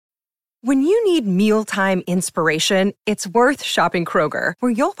When you need mealtime inspiration, it's worth shopping Kroger,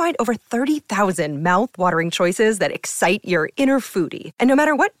 where you'll find over 30,000 mouth-watering choices that excite your inner foodie. And no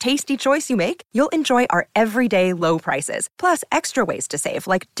matter what tasty choice you make, you'll enjoy our everyday low prices, plus extra ways to save,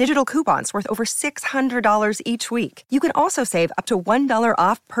 like digital coupons worth over $600 each week. You can also save up to $1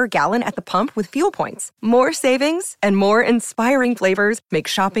 off per gallon at the pump with fuel points. More savings and more inspiring flavors make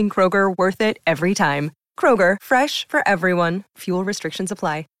shopping Kroger worth it every time. Kroger, fresh for everyone. Fuel restrictions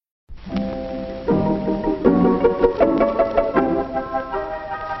apply.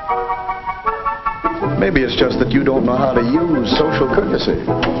 Maybe it's just that you don't know how to use social courtesy.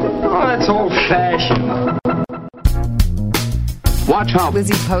 Oh, that's old-fashioned. Watch how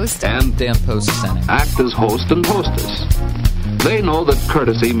Lizzie Post and Dan Post-Senning act as host and hostess. They know that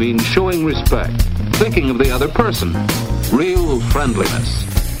courtesy means showing respect, thinking of the other person, real friendliness.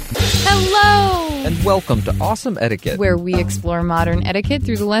 Hello! And welcome to Awesome Etiquette, where we explore modern etiquette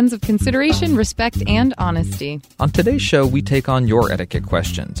through the lens of consideration, respect, and honesty. On today's show, we take on your etiquette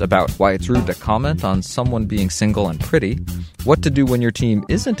questions about why it's rude to comment on someone being single and pretty, what to do when your team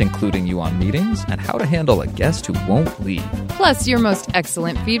isn't including you on meetings, and how to handle a guest who won't leave. Plus, your most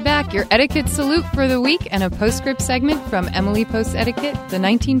excellent feedback, your etiquette salute for the week, and a postscript segment from Emily Post Etiquette, the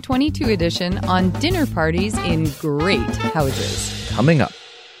 1922 edition, on dinner parties in great houses. Coming up.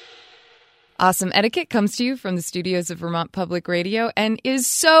 Awesome Etiquette comes to you from the studios of Vermont Public Radio and is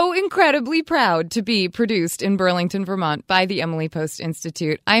so incredibly proud to be produced in Burlington, Vermont by the Emily Post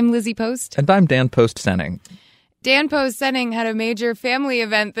Institute. I'm Lizzie Post. And I'm Dan Post-Senning. Dan Post-Senning had a major family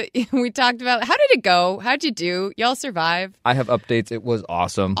event that we talked about. How did it go? How'd you do? Y'all survive? I have updates. It was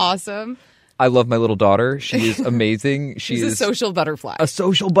awesome. Awesome. I love my little daughter. She is amazing. She's a social butterfly. A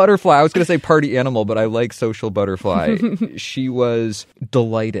social butterfly. I was going to say party animal, but I like social butterfly. She was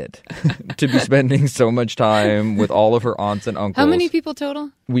delighted to be spending so much time with all of her aunts and uncles. How many people total?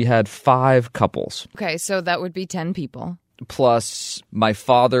 We had 5 couples. Okay, so that would be 10 people. Plus, my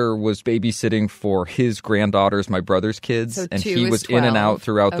father was babysitting for his granddaughters, my brother's kids, so and he was 12. In and out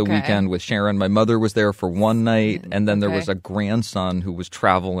throughout the weekend with Sharon. My mother was there for one night, and then there was a grandson who was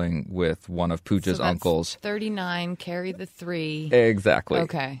traveling with one of Pooja's uncles. 39, carry the 3. Exactly.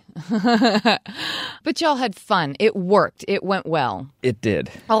 Okay. But y'all had fun. It worked. It went well. It did.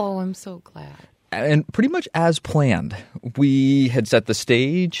 Oh, I'm so glad. And pretty much as planned, we had set the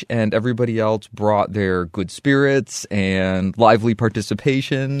stage and everybody else brought their good spirits and lively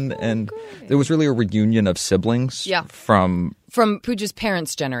participation. And there was really a reunion of siblings from Pooja's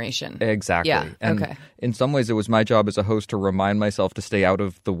parents' generation. Exactly. Yeah, and in some ways, it was my job as a host to remind myself to stay out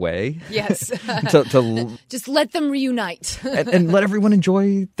of the way. Yes. to just let them reunite. and let everyone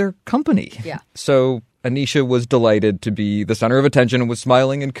enjoy their company. Yeah. So Anisha was delighted to be the center of attention and was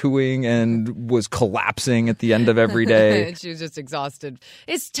smiling and cooing and was collapsing at the end of every day. She was just exhausted.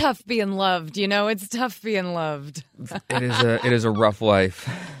 It's tough being loved, you know? It's tough being loved. It is a rough life.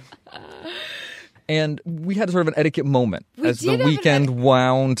 And we had sort of an etiquette moment as the weekend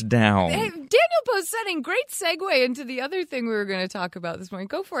wound down. Hey, Daniel Post-Senning, great segue into the other thing we were going to talk about this morning.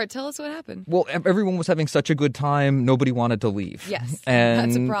 Go for it. Tell us what happened. Well, everyone was having such a good time. Nobody wanted to leave. Yes,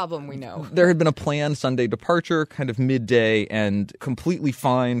 and that's a problem, we know. There had been a planned Sunday departure, kind of midday, and completely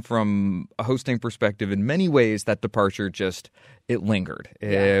fine from a hosting perspective. In many ways, that departure it lingered.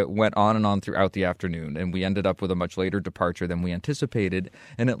 It went on and on throughout the afternoon, and we ended up with a much later departure than we anticipated,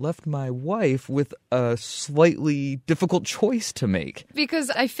 and it left my wife with a slightly difficult choice to make. Because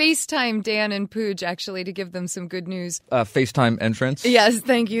I FaceTimed Dan and Pooj, actually, to give them some good news. FaceTime entrance? Yes,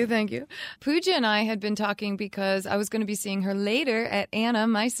 thank you. Pooja and I had been talking because I was going to be seeing her later at Anna,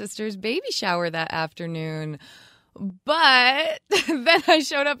 my sister's baby shower that afternoon. But then I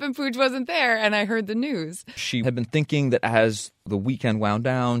showed up and Pooj wasn't there, and I heard the news. She had been thinking that as the weekend wound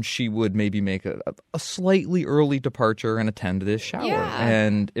down, she would maybe make a slightly early departure and attend this shower. Yeah.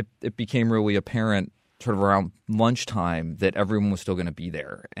 And it became really apparent sort of around lunchtime that everyone was still going to be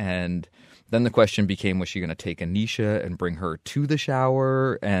there. And then the question became, was she going to take Anisha and bring her to the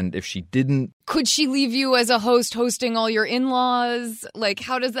shower? And if she didn't... Could she leave you as a host hosting all your in-laws? Like,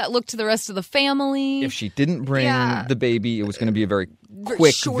 how does that look to the rest of the family? If she didn't bring the baby, it was going to be a very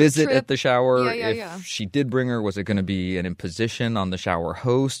quick visit trip. At the shower. Yeah. If she did bring her, was it going to be an imposition on the shower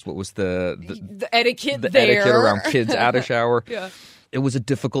host? What was the etiquette etiquette around kids at a shower? Yeah. It was a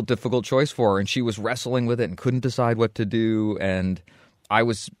difficult choice for her, and she was wrestling with it and couldn't decide what to do. And I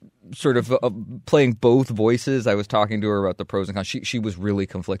was sort of playing both voices. I was talking to her about the pros and cons. She was really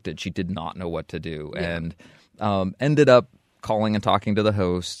conflicted. She did not know what to do, and ended up calling and talking to the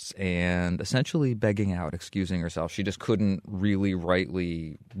hosts and essentially begging out, excusing herself. She just couldn't really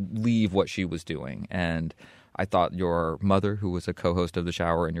rightly leave what she was doing. And I thought your mother, who was a co-host of The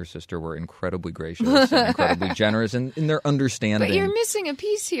Shower, and your sister were incredibly gracious and incredibly generous in their understanding. But you're missing a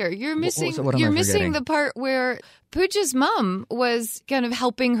piece here. You're missing what am I missing forgetting? the part where Pooja's mom was kind of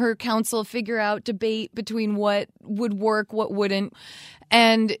helping her counsel figure out, debate between what would work, what wouldn't.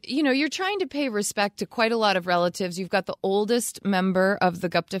 And, you're trying to pay respect to quite a lot of relatives. You've got the oldest member of the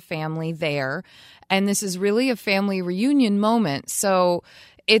Gupta family there, and this is really a family reunion moment. So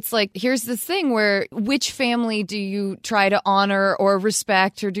it's like, here's this thing where which family do you try to honor or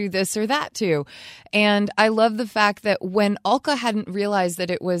respect or do this or that to? And I love the fact that when Alka hadn't realized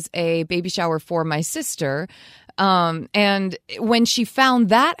that it was a baby shower for my sister, and when she found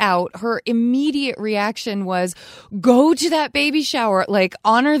that out, her immediate reaction was, go to that baby shower, like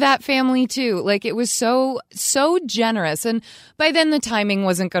honor that family too. Like it was so generous. And by then the timing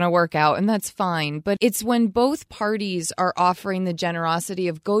wasn't going to work out, and that's fine. But it's when both parties are offering the generosity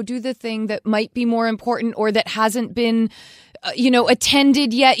of go do the thing that might be more important or that hasn't been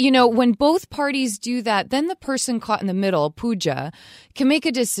attended yet. When both parties do that, then the person caught in the middle, Pooja, can make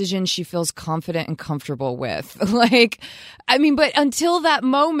a decision she feels confident and comfortable with. But until that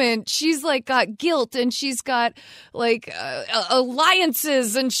moment, she's like got guilt, and she's got like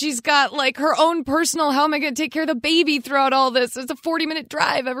alliances, and she's got like her own personal, how am I going to take care of the baby throughout all this? It's a 40-minute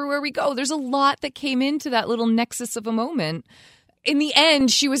drive everywhere we go. There's a lot that came into that little nexus of a moment. In the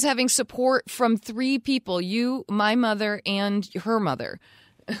end, she was having support from 3 people, you, my mother, and her mother.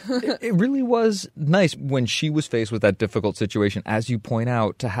 It really was nice when she was faced with that difficult situation, as you point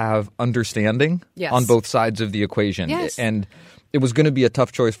out, to have understanding on both sides of the equation. Yes. And it was going to be a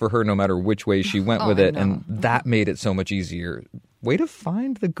tough choice for her no matter which way she went with it. And that made it so much easier. Way to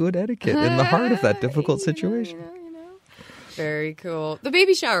find the good etiquette in the heart of that difficult situation. Very cool. The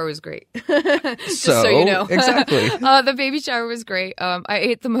baby shower was great. So you know. Exactly. The baby shower was great. I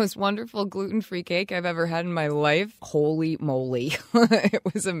ate the most wonderful gluten-free cake I've ever had in my life. Holy moly. It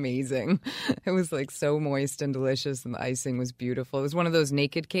was amazing. It was like so moist and delicious, and the icing was beautiful. It was one of those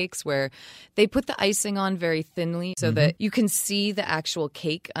naked cakes where they put the icing on very thinly so that you can see the actual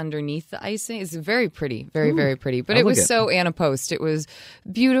cake underneath the icing. It's very pretty. Very, very pretty. But it was so Anna Post. It was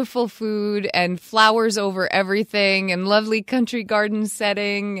beautiful food and flowers over everything and lovely country garden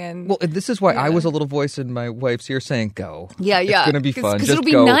setting. And well, this is why I was a little voice in my wife's ear saying, go. Yeah. It's going to be fun. Because Just it'll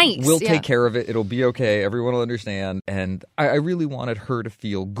be go. nice. We'll take care of it. It'll be okay. Everyone will understand. And I really wanted her to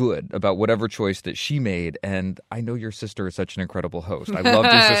feel good about whatever choice that she made. And I know your sister is such an incredible host. I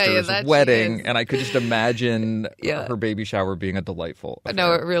loved your sister's wedding, and I could just imagine her baby shower being a delightful affair.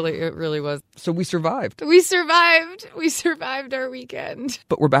 No, it really was. So we survived. We survived our weekend.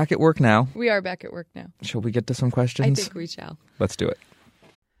 But we're back at work now. We are back at work now. Shall we get to some questions? I think we shall. Let's do it.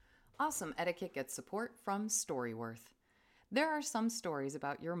 Awesome Etiquette gets support from Storyworth. There are some stories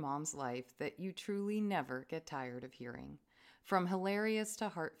about your mom's life that you truly never get tired of hearing. From hilarious to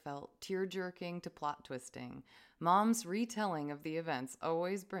heartfelt, tear-jerking to plot-twisting, Mom's retelling of the events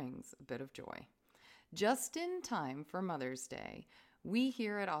always brings a bit of joy. Just in time for Mother's Day, we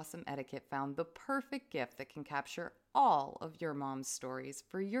here at Awesome Etiquette found the perfect gift that can capture all of your mom's stories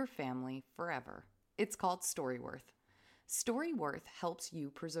for your family forever. It's called Storyworth. Storyworth helps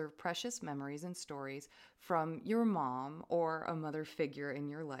you preserve precious memories and stories from your mom or a mother figure in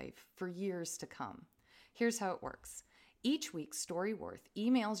your life for years to come. Here's how it works. Each week, Storyworth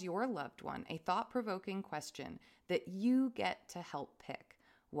emails your loved one a thought-provoking question that you get to help pick.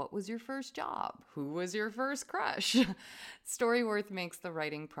 What was your first job? Who was your first crush? Storyworth makes the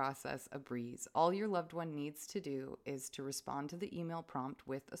writing process a breeze. All your loved one needs to do is to respond to the email prompt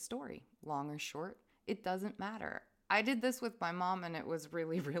with a story. Long or short, it doesn't matter. I did this with my mom, and it was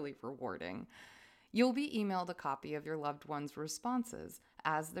really, really rewarding. You'll be emailed a copy of your loved one's responses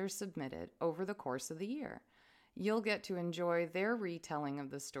as they're submitted over the course of the year. You'll get to enjoy their retelling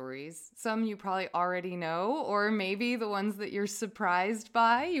of the stories, some you probably already know, or maybe the ones that you're surprised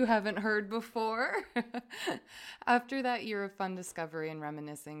by, you haven't heard before. After that year of fun discovery and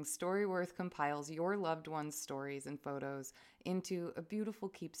reminiscing, Storyworth compiles your loved one's stories and photos into a beautiful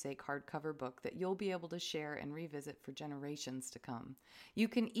keepsake hardcover book that you'll be able to share and revisit for generations to come. You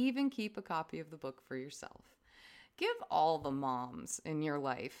can even keep a copy of the book for yourself. Give all the moms in your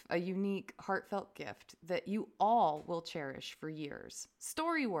life a unique, heartfelt gift that you all will cherish for years.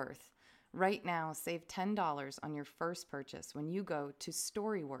 Storyworth. Right now, save $10 on your first purchase when you go to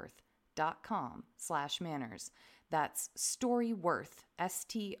storyworth.com/manners. That's Storyworth,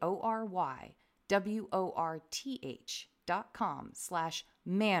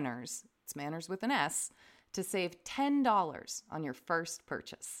 STORYWORTH.com/manners. It's manners with an S, to save $10 on your first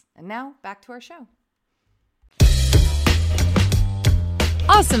purchase. And now, back to our show.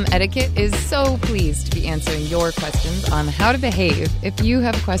 Awesome Etiquette is so pleased to be answering your questions on how to behave. If you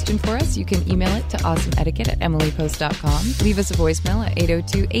have a question for us, you can email it to awesomeetiquette@emilypost.com. Leave us a voicemail at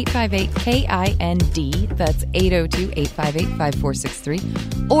 802-858-KIND. That's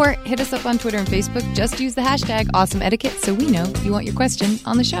 802-858-5463. Or hit us up on Twitter and Facebook. Just use the hashtag Awesome Etiquette so we know you want your question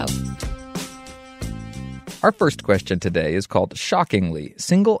on the show. Our first question today is called Shockingly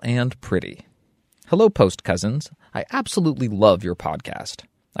Single and Pretty. Hello, Post Cousins. I absolutely love your podcast.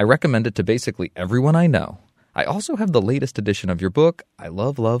 I recommend it to basically everyone I know. I also have the latest edition of your book. I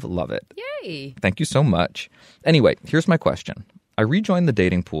love, love, love it. Yay! Thank you so much. Anyway, here's my question. I rejoined the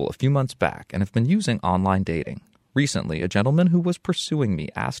dating pool a few months back and have been using online dating. Recently, a gentleman who was pursuing me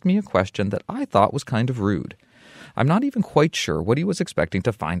asked me a question that I thought was kind of rude. I'm not even quite sure what he was expecting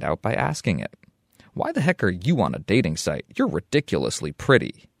to find out by asking it. Why the heck are you on a dating site? You're ridiculously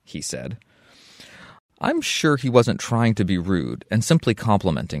pretty, he said. I'm sure he wasn't trying to be rude and simply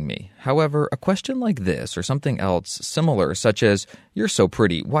complimenting me. However, a question like this or something else similar, such as, "You're so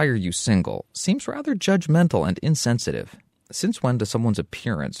pretty, why are you single?" seems rather judgmental and insensitive. Since when does someone's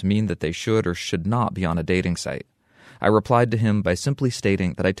appearance mean that they should or should not be on a dating site? I replied to him by simply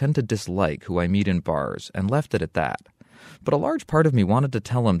stating that I tend to dislike who I meet in bars and left it at that. But a large part of me wanted to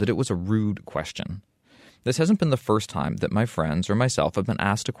tell him that it was a rude question. This hasn't been the first time that my friends or myself have been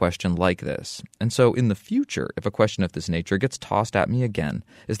asked a question like this, and so in the future, if a question of this nature gets tossed at me again,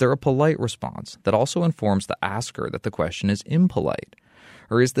 is there a polite response that also informs the asker that the question is impolite?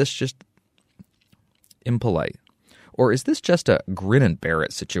 Or is this just impolite? Or is this just a grin and bear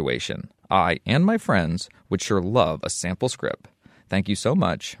it situation? I and my friends would sure love a sample script. Thank you so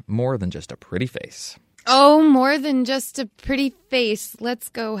much. More than just a pretty face. Oh, more than just a pretty face. Let's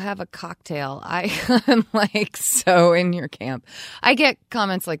go have a cocktail. I'm like so in your camp. I get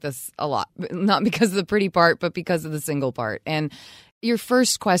comments like this a lot, not because of the pretty part, but because of the single part. And your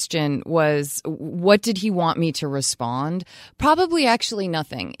first question was, what did he want me to respond? Probably actually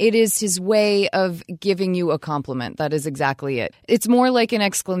nothing. It is his way of giving you a compliment. That is exactly it. It's more like an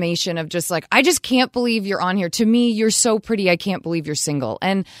exclamation of just like, I just can't believe you're on here. To me, you're so pretty. I can't believe you're single.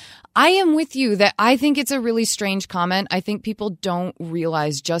 And I am with you that I think it's a really strange comment. I think people don't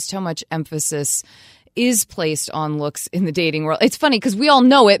realize just how much emphasis is placed on looks in the dating world. It's funny because we all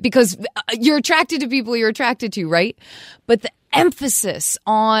know it because you're attracted to people you're attracted to, right? But the emphasis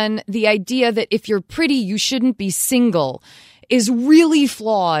on the idea that if you're pretty, you shouldn't be single is really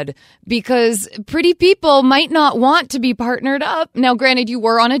flawed because pretty people might not want to be partnered up. Now, granted, you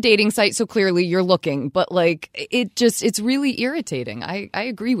were on a dating site, so clearly you're looking, but like it's really irritating. I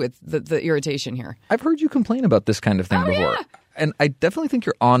agree with the irritation here. I've heard you complain about this kind of thing before. Yeah. And I definitely think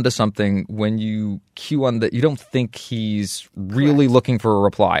you're onto something when you cue on that you don't think he's really looking for a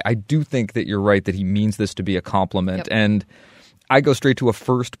reply. I do think that you're right that he means this to be a compliment. Yep. And I go straight to a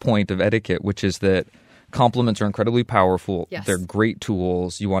first point of etiquette, which is that compliments are incredibly powerful. Yes. They're great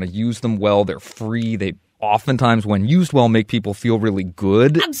tools. You want to use them well. They're free. They oftentimes, when used well, make people feel really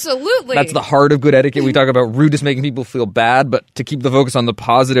good. Absolutely. That's the heart of good etiquette. We talk about rudeness making people feel bad, but to keep the focus on the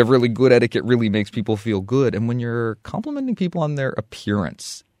positive, really good etiquette really makes people feel good. And when you're complimenting people on their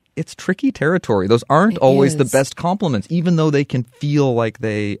appearance, it's tricky territory. Those aren't always the best compliments, even though they can feel like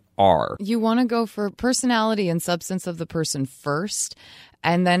they are. You want to go for personality and substance of the person first.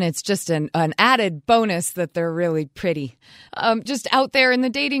 And then it's just an added bonus that they're really pretty. Just out there in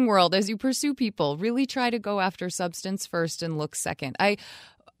the dating world, as you pursue people, really try to go after substance first and look second. I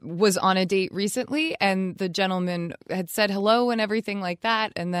was on a date recently, and the gentleman had said hello and everything like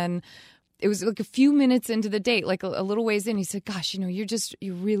that. And then it was like a few minutes into the date, like a little ways in, he said, "Gosh,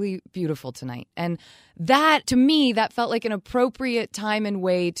 you're really beautiful tonight." And that, to me, that felt like an appropriate time and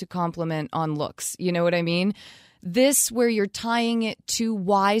way to compliment on looks. You know what I mean? This, where you're tying it to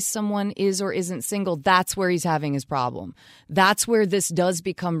why someone is or isn't single, that's where he's having his problem. That's where this does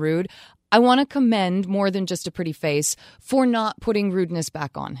become rude. I want to commend more than just a pretty face for not putting rudeness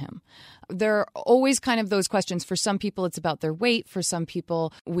back on him. There are always kind of those questions. For some people, it's about their weight. For some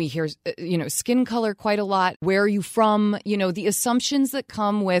people, we hear, skin color quite a lot. Where are you from? The assumptions that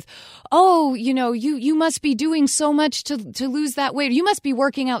come with, you must be doing so much to lose that weight. You must be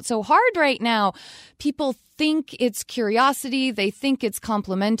working out so hard right now. People think it's curiosity. They think it's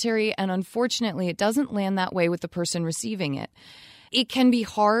complimentary. And unfortunately, it doesn't land that way with the person receiving it. It can be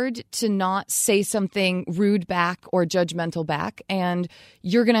hard to not say something rude back or judgmental back, and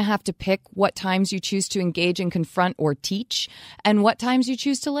you're going to have to pick what times you choose to engage and confront or teach and what times you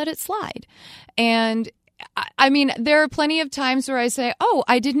choose to let it slide. And I mean, there are plenty of times where I say, "Oh,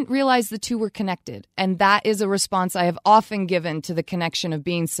 I didn't realize the two were connected." And that is a response I have often given to the connection of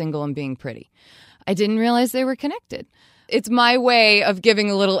being single and being pretty. I didn't realize they were connected. It's my way of giving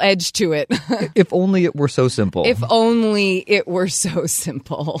a little edge to it. If only it were so simple. If only it were so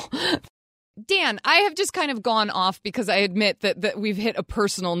simple. Dan, I have just kind of gone off because I admit that we've hit a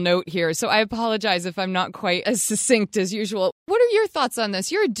personal note here. So I apologize if I'm not quite as succinct as usual. What are your thoughts on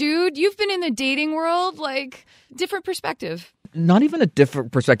this? You're a dude. You've been in the dating world, like, different perspective. Not even a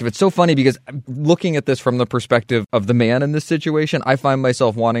different perspective. It's so funny because looking at this from the perspective of the man in this situation, I find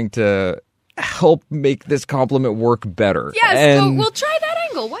myself wanting to help make this compliment work better. Yes, we'll try that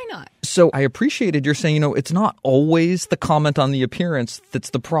angle. Why not? So I appreciated you're saying, it's not always the comment on the appearance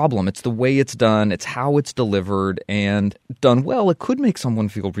that's the problem. It's the way it's done. It's how it's delivered, and done well, it could make someone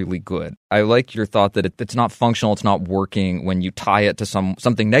feel really good. I like your thought that it's not functional, it's not working when you tie it to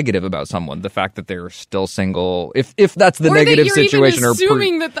something negative about someone. The fact that they're still single, if that's the negative situation. Or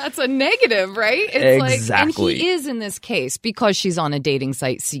assuming that that's a negative, right? It's exactly. And he is in this case because she's on a dating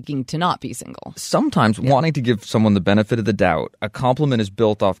site seeking to not be single. Sometimes wanting to give someone the benefit of the doubt, a compliment is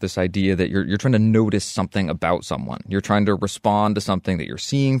built off this idea that you're trying to notice something about someone. You're trying to respond to something that you're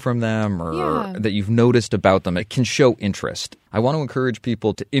seeing from them or that you've noticed about them. It can show interest. I want to encourage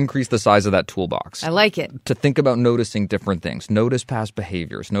people to increase the size of that toolbox. I like it. To think about noticing different things. Notice past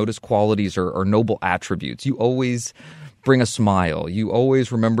behaviors. Notice qualities or noble attributes. You always bring a smile. You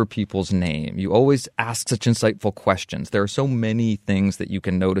always remember people's name. You always ask such insightful questions. There are so many things that you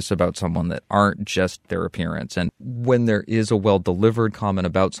can notice about someone that aren't just their appearance. And when there is a well-delivered comment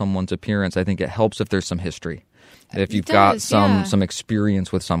about someone's appearance, I think it helps if there's some history. If you've got some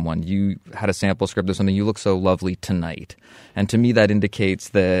experience with someone, you had a sample script of something, you look so lovely tonight. And to me, that indicates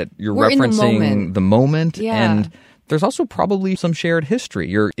that you're referencing the moment. And there's also probably some shared history.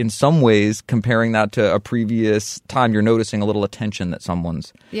 You're in some ways comparing that to a previous time. You're noticing a little attention that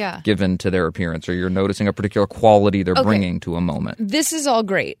someone's given to their appearance, or you're noticing a particular quality they're bringing to a moment. This is all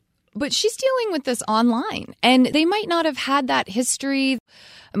great. But she's dealing with this online, and they might not have had that history.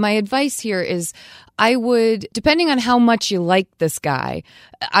 My advice here is I would, depending on how much you like this guy,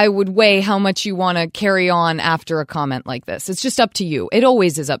 I would weigh how much you want to carry on after a comment like this. It's just up to you. It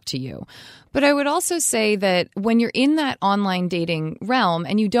always is up to you. But I would also say that when you're in that online dating realm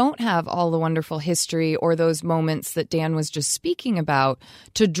and you don't have all the wonderful history or those moments that Dan was just speaking about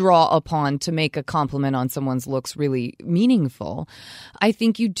to draw upon to make a compliment on someone's looks really meaningful, I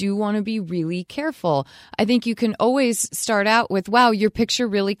think you do want to be really careful. I think you can always start out with, wow, your picture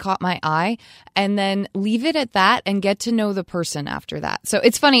really caught my eye, and then leave it at that and get to know the person after that. So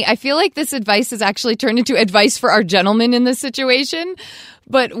it's funny. I feel like this advice has actually turned into advice for our gentlemen in this situation.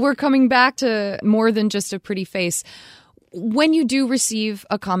 But we're coming back to more than just a pretty face. When you do receive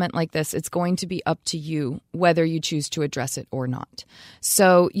a comment like this, it's going to be up to you whether you choose to address it or not.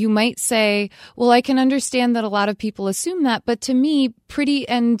 So you might say, well, I can understand that a lot of people assume that, but to me, pretty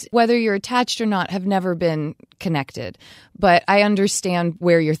and whether you're attached or not have never been connected. But I understand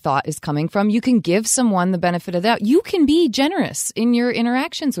where your thought is coming from. You can give someone the benefit of the doubt. You can be generous in your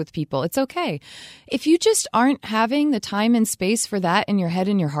interactions with people. It's okay. If you just aren't having the time and space for that in your head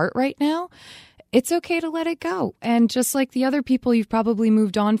and your heart right now, it's okay to let it go. And just like the other people you've probably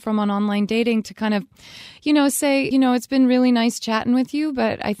moved on from on online dating, to kind of, say, it's been really nice chatting with you,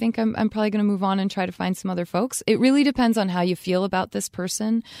 but I think I'm probably going to move on and try to find some other folks. It really depends on how you feel about this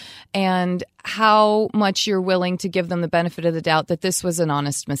person and how much you're willing to give them the benefit of the doubt that this was an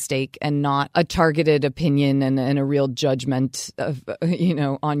honest mistake and not a targeted opinion and a real judgment of,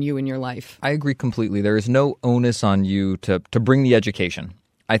 on you in your life. I agree completely. There is no onus on you to bring the education.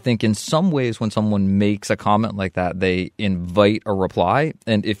 I think in some ways when someone makes a comment like that, they invite a reply.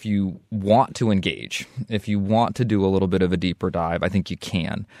 And if you want to engage, if you want to do a little bit of a deeper dive, I think you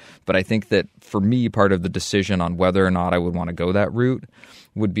can. But I think that for me, part of the decision on whether or not I would want to go that route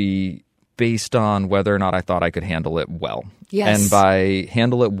would be based on whether or not I thought I could handle it well. Yes. And by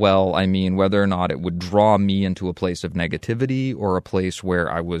handle it well, I mean whether or not it would draw me into a place of negativity or a place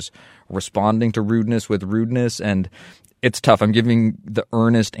where I was responding to rudeness with rudeness. And it's tough. I'm giving the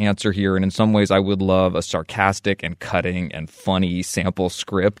earnest answer here, and in some ways I would love a sarcastic and cutting and funny sample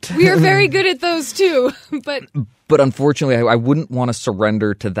script. We are very good at those too, But unfortunately, I wouldn't want to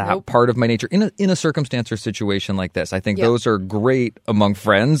surrender to that part of my nature in a circumstance or situation like this. I think those are great among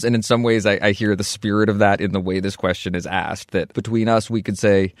friends, and in some ways I hear the spirit of that in the way this question is asked, that between us we could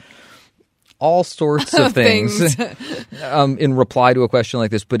say all sorts of things in reply to a question like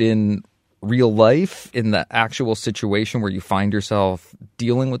this, but in real life, in the actual situation where you find yourself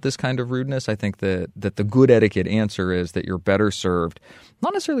dealing with this kind of rudeness, I think that the good etiquette answer is that you're better served,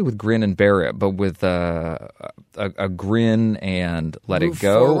 not necessarily with grin and bear it, but with a grin and let Move it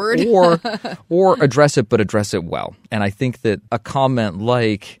go, forward. or address it, but address it well. And I think that a comment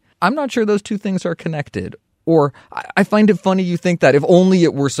like, I'm not sure those two things are connected, Or, I find it funny you think that. If only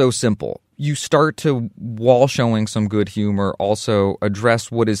it were so simple. You start to, while showing some good humor, also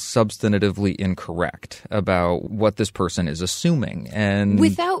address what is substantively incorrect about what this person is assuming. And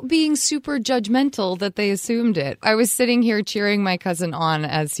without being super judgmental that they assumed it. I was sitting here cheering my cousin on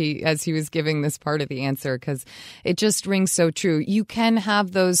as he was giving this part of the answer, because it just rings so true. You can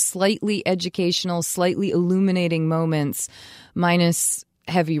have those slightly educational, slightly illuminating moments minus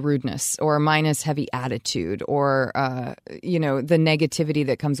heavy rudeness or minus heavy attitude or, the negativity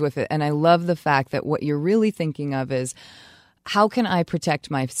that comes with it. And I love the fact that what you're really thinking of is, how can I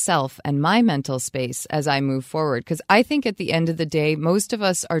protect myself and my mental space as I move forward? Because I think at the end of the day, most of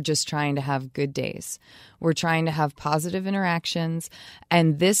us are just trying to have good days. We're trying to have positive interactions.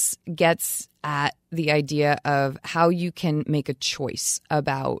 And this gets at the idea of how you can make a choice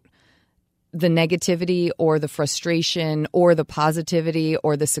about the negativity or the frustration or the positivity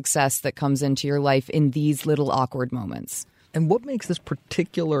or the success that comes into your life in these little awkward moments. And what makes this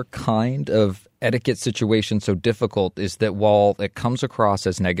particular kind of etiquette situation so difficult is that while it comes across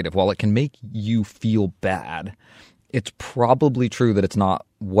as negative, while it can make you feel bad, it's probably true that it's not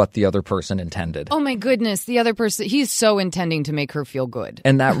what the other person intended. Oh my goodness, the other person, he's so intending to make her feel good.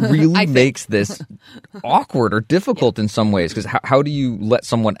 And that really makes this awkward or difficult in some ways, because how do you let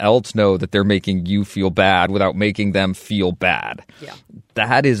someone else know that they're making you feel bad without making them feel bad? Yeah.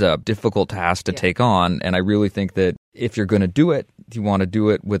 That is a difficult task to take on, and I really think that if you're going to do it, you want to do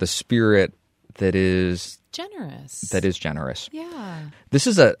it with a spirit that is generous. Yeah. This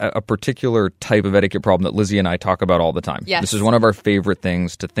is a particular type of etiquette problem that Lizzie and I talk about all the time. Yes. This is one of our favorite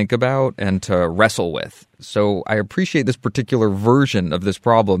things to think about and to wrestle with. So I appreciate this particular version of this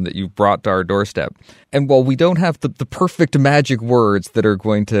problem that you've brought to our doorstep. And while we don't have the perfect magic words that are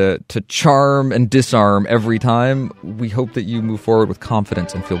going to charm and disarm every time, we hope that you move forward with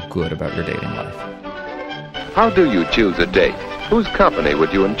confidence and feel good about your dating life. How do you choose a date? Whose company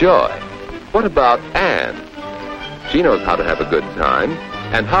would you enjoy? What about Anne? She knows how to have a good time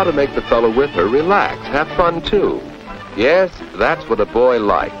and how to make the fellow with her relax, have fun too. Yes, that's what a boy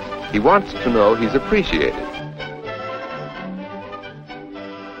likes. He wants to know he's appreciated.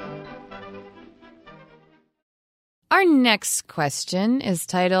 Our next question is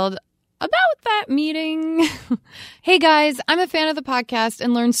titled, About That Meeting. Hey guys, I'm a fan of the podcast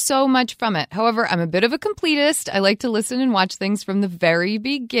and learn so much from it. However, I'm a bit of a completist. I like to listen and watch things from the very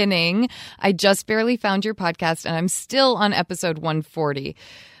beginning. I just barely found your podcast and I'm still on episode 140.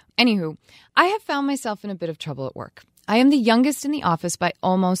 Anywho, I have found myself in a bit of trouble at work. I am the youngest in the office by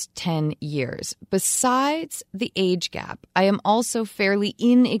almost 10 years. Besides the age gap, I am also fairly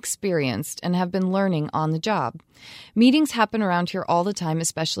inexperienced and have been learning on the job. Meetings happen around here all the time,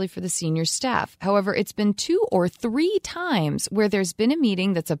 especially for the senior staff. However, it's been 2 or 3 times where there's been a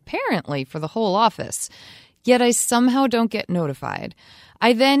meeting that's apparently for the whole office, yet I somehow don't get notified.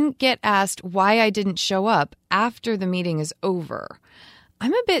 I then get asked why I didn't show up after the meeting is over.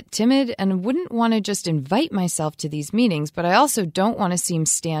 I'm a bit timid and wouldn't want to just invite myself to these meetings, but I also don't want to seem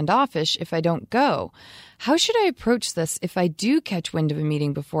standoffish if I don't go. How should I approach this if I do catch wind of a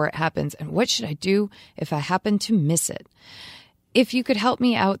meeting before it happens, and what should I do if I happen to miss it? If you could help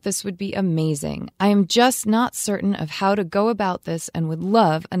me out, this would be amazing. I am just not certain of how to go about this and would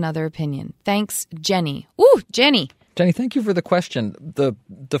love another opinion. Thanks, Jenny. Ooh, Jenny. Jenny, thank you for the question.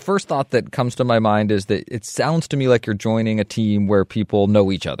 The first thought that comes to my mind is that it sounds to me like you're joining a team where people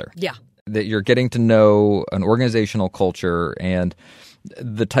know each other. Yeah. That you're getting to know an organizational culture, and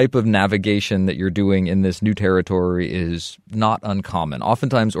the type of navigation that you're doing in this new territory is not uncommon.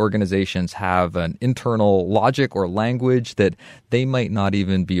 Oftentimes organizations have an internal logic or language that they might not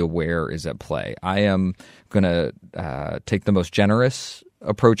even be aware is at play. I am going to take the most generous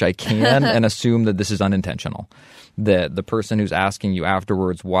approach I can and assume that this is unintentional. That the person who's asking you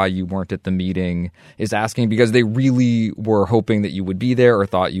afterwards why you weren't at the meeting is asking because they really were hoping that you would be there or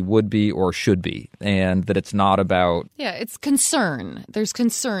thought you would be or should be, and that it's not about... Yeah, it's concern. There's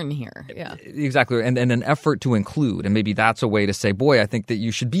concern here. Yeah, exactly. And an effort to include. And maybe that's a way to say, boy, I think that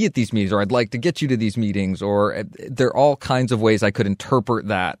you should be at these meetings, or I'd like to get you to these meetings, or there are all kinds of ways I could interpret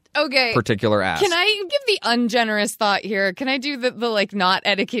that particular ask. Can I give the ungenerous thought here? Can I do the like not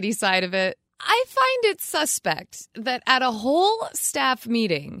etiquette-y side of it? I find it suspect that at a whole staff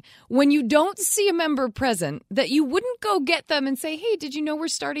meeting, when you don't see a member present, that you wouldn't go get them and say, hey, did you know we're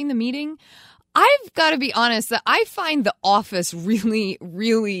starting the meeting? I've got to be honest that I find the office really,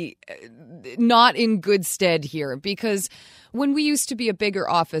 really not in good stead here, because when we used to be a bigger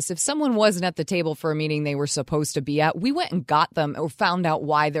office, if someone wasn't at the table for a meeting they were supposed to be at, we went and got them or found out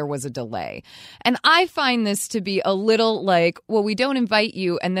why there was a delay. And I find this to be a little like, well, we don't invite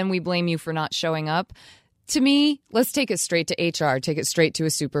you and then we blame you for not showing up. To me, let's take it straight to HR, take it straight to a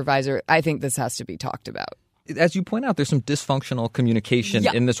supervisor. I think this has to be talked about. As you point out, there's some dysfunctional communication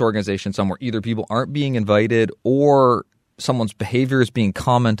in this organization somewhere. Either people aren't being invited or someone's behavior is being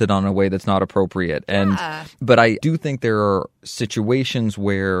commented on in a way that's not appropriate. But I do think there are situations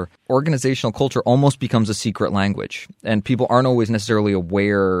where organizational culture almost becomes a secret language, and people aren't always necessarily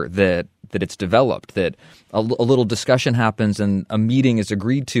aware that it's developed, that a little discussion happens and a meeting is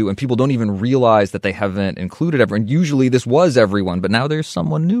agreed to, and people don't even realize that they haven't included everyone. Usually this was everyone, but now there's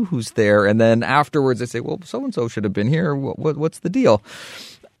someone new who's there. And then afterwards they say, well, so-and-so should have been here. What's the deal?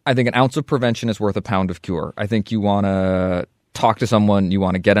 I think an ounce of prevention is worth a pound of cure. I think you want to talk to someone, you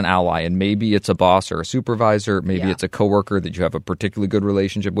want to get an ally, and maybe it's a boss or a supervisor, maybe it's a coworker that you have a particularly good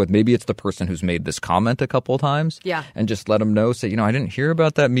relationship with, maybe it's the person who's made this comment a couple of times, and just let them know, say, I didn't hear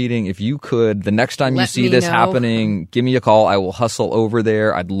about that meeting. If you could, the next time you see this happening, give me a call. I will hustle over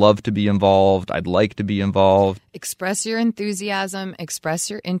there. I'd love to be involved. I'd like to be involved. Express your enthusiasm, express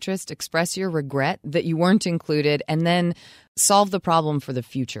your interest, express your regret that you weren't included, and then solve the problem for the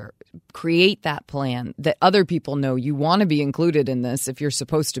future. Create that plan that other people know you want to be included in this if you're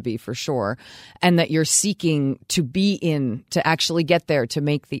supposed to be, for sure, and that you're seeking to be in, to actually get there, to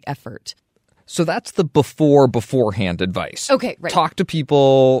make the effort. So that's the beforehand advice. Okay, right. Talk to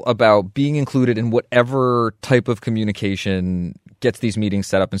people about being included in whatever type of communication gets these meetings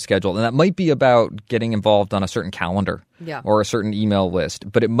set up and scheduled. And that might be about getting involved on a certain calendar or a certain email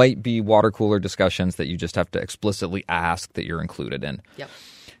list, but it might be water cooler discussions that you just have to explicitly ask that you're included in. Yep.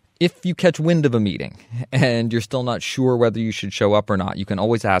 If you catch wind of a meeting and you're still not sure whether you should show up or not, you can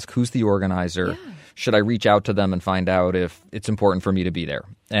always ask, who's the organizer? Yeah. Should I reach out to them and find out if it's important for me to be there?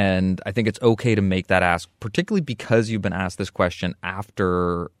 And I think it's okay to make that ask, particularly because you've been asked this question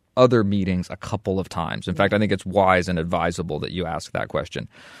after other meetings a couple of times. In fact, I think it's wise and advisable that you ask that question.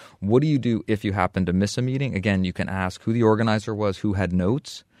 What do you do if you happen to miss a meeting? Again, you can ask who the organizer was, who had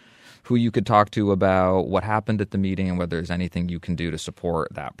notes, who you could talk to about what happened at the meeting and whether there's anything you can do to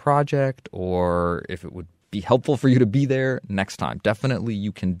support that project, or if it would be helpful for you to be there next time. Definitely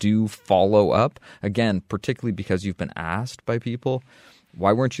you can do follow up. Again, particularly because you've been asked by people,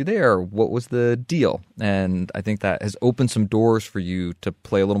 why weren't you there? What was the deal? And I think that has opened some doors for you to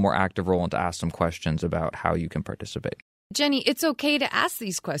play a little more active role and to ask some questions about how you can participate. Jenny, it's okay to ask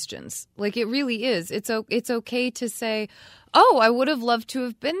these questions. Like, it really is. It's okay to say, oh, I would have loved to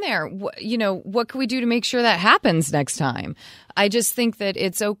have been there. What can we do to make sure that happens next time? I just think that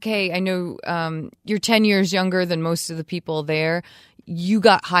it's okay. I know you're 10 years younger than most of the people there. You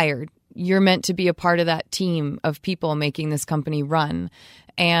got hired. You're meant to be a part of that team of people making this company run.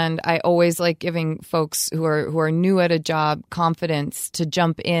 And I always like giving folks who are new at a job confidence to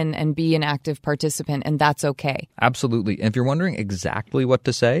jump in and be an active participant, and that's okay. Absolutely. And if you're wondering exactly what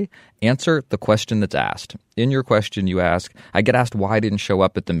to say, answer the question that's asked. In your question, you ask, I get asked why I didn't show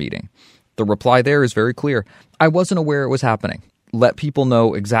up at the meeting. The reply there is very clear. I wasn't aware it was happening. Let people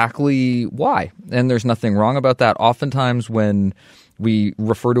know exactly why. And there's nothing wrong about that. Oftentimes when we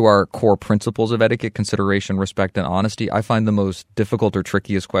refer to our core principles of etiquette, consideration, respect, and honesty, I find the most difficult or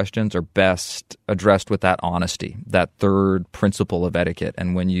trickiest questions are best addressed with that honesty, that third principle of etiquette.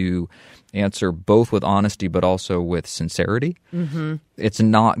 And when you answer both with honesty but also with sincerity, it's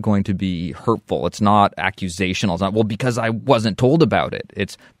not going to be hurtful. It's not accusational. It's not, well, because I wasn't told about it.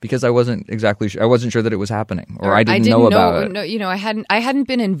 It's because I wasn't exactly sure. I wasn't sure that it was happening, or I didn't know about it. No, I hadn't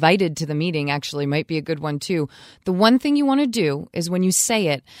been invited to the meeting, actually, might be a good one too. The one thing you want to do is when you say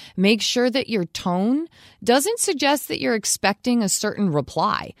it, make sure that your tone doesn't suggest that you're expecting a certain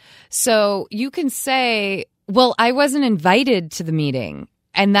reply. So you can say, well, I wasn't invited to the meeting.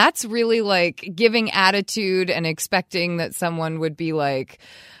 And that's really like giving attitude and expecting that someone would be like,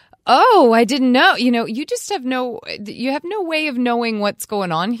 oh, I didn't know. You just have no way of knowing what's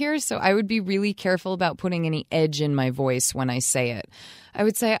going on here. So I would be really careful about putting any edge in my voice when I say it. I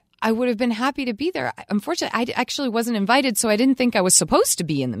would say, I would have been happy to be there. Unfortunately, I actually wasn't invited, so I didn't think I was supposed to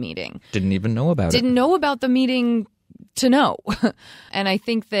be in the meeting. Didn't even know about it. Didn't know about the meeting to know. And I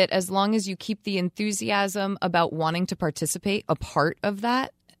think that as long as you keep the enthusiasm about wanting to participate a part of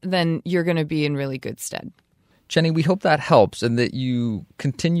that, then you're going to be in really good stead. Jenny, we hope that helps and that you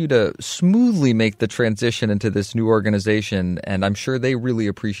continue to smoothly make the transition into this new organization. And I'm sure they really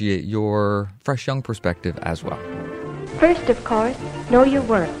appreciate your fresh young perspective as well. First, of course, know your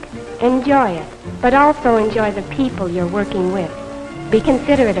work. Enjoy it, but also enjoy the people you're working with. Be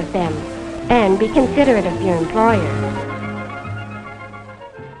considerate of them, and be considerate of your employer.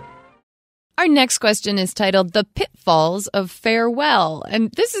 Our next question is titled The Pitfalls of Farewell. And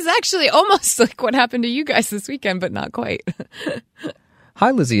this is actually almost like what happened to you guys this weekend, but not quite. Hi,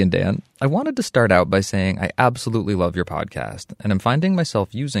 Lizzie and Dan. I wanted to start out by saying I absolutely love your podcast, and I'm finding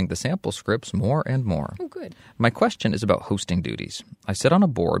myself using the sample scripts more and more. Oh, good. My question is about hosting duties. I sit on a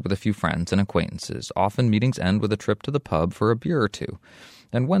board with a few friends and acquaintances. Often meetings end with a trip to the pub for a beer or two.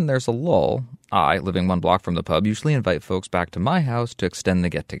 And when there's a lull, I, living 1 block from the pub, usually invite folks back to my house to extend the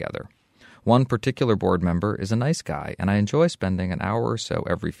get-together. One particular board member is a nice guy, and I enjoy spending an hour or so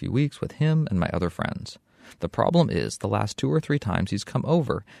every few weeks with him and my other friends. The problem is, the last 2 or 3 times he's come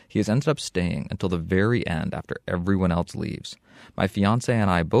over, he has ended up staying until the very end after everyone else leaves. My fiancé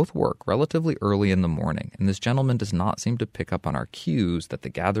and I both work relatively early in the morning, and this gentleman does not seem to pick up on our cues that the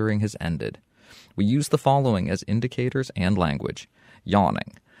gathering has ended. We use the following as indicators and language: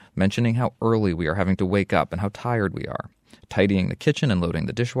 yawning, mentioning how early we are having to wake up and how tired we are, tidying the kitchen and loading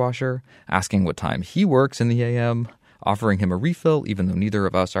the dishwasher, asking what time he works in the AM, offering him a refill even though neither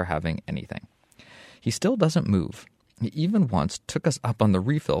of us are having anything. He still doesn't move. He even once took us up on the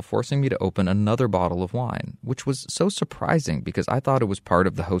refill, forcing me to open another bottle of wine, which was so surprising because I thought it was part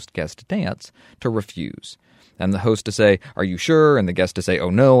of the host-guest dance to refuse. And the host to say, "Are you sure?" And the guest to say,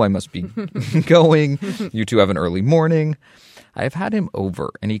 "Oh no, I must be going. You two have an early morning." I have had him over,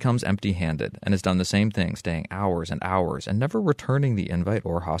 and he comes empty-handed and has done the same thing, staying hours and hours and never returning the invite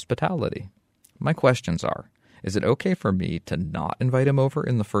or hospitality. My questions are, is it okay for me to not invite him over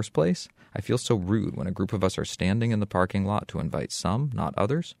in the first place? I feel so rude when a group of us are standing in the parking lot to invite some, not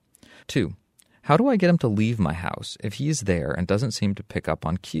others. 2, how do I get him to leave my house if he is there and doesn't seem to pick up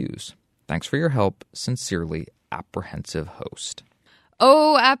on cues? Thanks for your help. Sincerely, apprehensive host.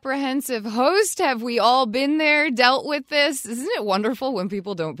 Oh, apprehensive host, have we all been there, dealt with this? Isn't it wonderful when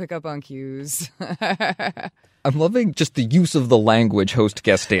people don't pick up on cues? I'm loving just the use of the language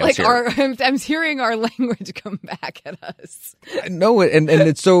host-guest dance here. I'm hearing our language come back at us. No, and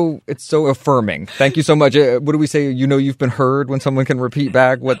it's so affirming. Thank you so much. What do we say? You know you've been heard when someone can repeat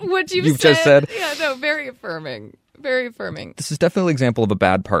back what you've just said? Yeah, no, very affirming. Very affirming. This is definitely an example of a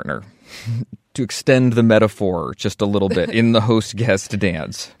bad partner. To extend the metaphor just a little bit in the host-guest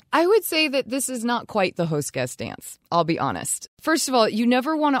dance. I would say that this is not quite the host-guest dance, I'll be honest. First of all, you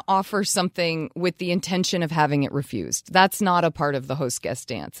never want to offer something with the intention of having it refused. That's not a part of the host-guest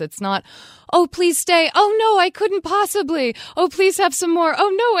dance. It's not, "Oh, please stay. Oh, no, I couldn't possibly. Oh, please have some more. Oh,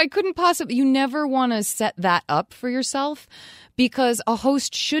 no, I couldn't possibly." You never want to set that up for yourself, because a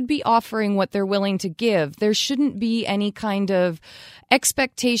host should be offering what they're willing to give. There shouldn't be any kind of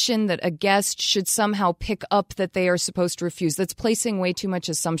expectation that a guest should somehow pick up that they are supposed to refuse. That's placing way too much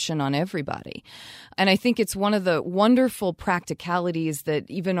assumption on everybody. And I think it's one of the wonderful practicalities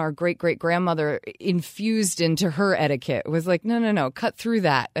that even our great-great-grandmother infused into her etiquette. Was like, no, cut through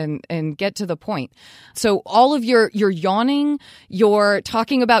that and get to the point. So all of your yawning, you're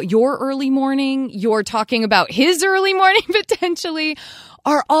talking about your early morning, you're talking about his early morning potentially,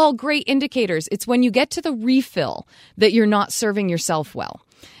 are all great indicators. It's when you get to the refill that you're not serving yourself well.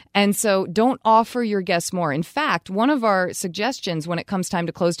 And so don't offer your guests more. In fact, one of our suggestions when it comes time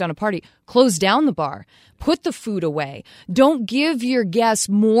to close down a party, close down the bar, put the food away. Don't give your guests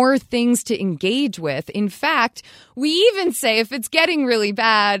more things to engage with. In fact, we even say if it's getting really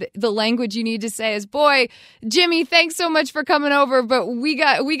bad, the language you need to say is, "Boy, Jimmy, thanks so much for coming over, but we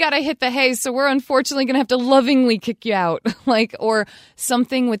got to hit the hay, so we're unfortunately going to have to lovingly kick you out." Or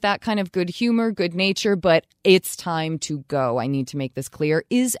something with that kind of good humor, good nature, but it's time to go. I need to make this clear,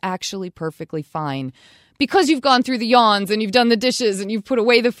 is actually perfectly fine. Because you've gone through the yawns and you've done the dishes and you've put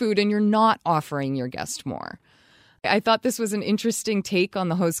away the food and you're not offering your guest more. I thought this was an interesting take on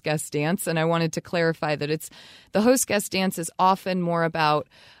the host-guest dance, and I wanted to clarify that the host-guest dance is often more about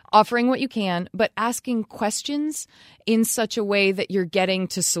offering what you can, but asking questions in such a way that you're getting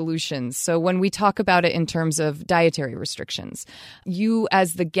to solutions. So when we talk about it in terms of dietary restrictions, you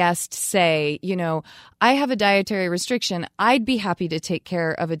as the guest say, "I have a dietary restriction. I'd be happy to take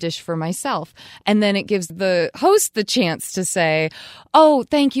care of a dish for myself." And then it gives the host the chance to say, "Oh,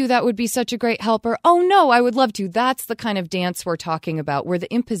 thank you. That would be such a great help." Or, "Oh, no, I would love to." That's the kind of dance we're talking about, where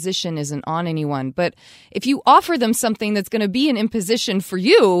the imposition isn't on anyone. But if you offer them something that's going to be an imposition for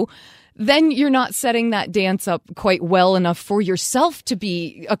you, then you're not setting that dance up quite well enough for yourself to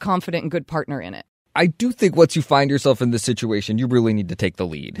be a confident and good partner in it. I do think once you find yourself in this situation, you really need to take the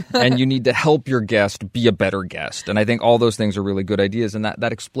lead and you need to help your guest be a better guest. And I think all those things are really good ideas. And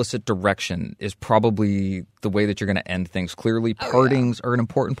that explicit direction is probably the way that you're going to end things clearly. Partings are an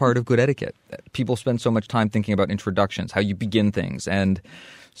important part of good etiquette. People spend so much time thinking about introductions, how you begin things. And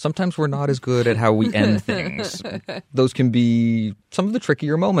sometimes we're not as good at how we end things. Those can be some of the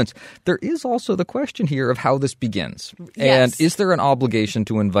trickier moments. There is also the question here of how this begins. Yes. And is there an obligation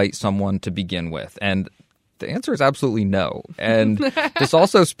to invite someone to begin with? And The answer is absolutely no. And this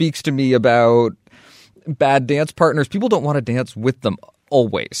also speaks to me about bad dance partners. People don't want to dance with them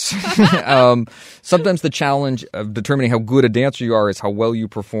always. Sometimes the challenge of determining how good a dancer you are is how well you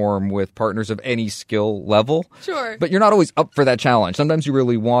perform with partners of any skill level. Sure. But you're not always up for that challenge. Sometimes you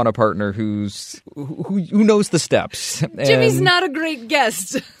really want a partner who knows the steps. Jimmy's not a great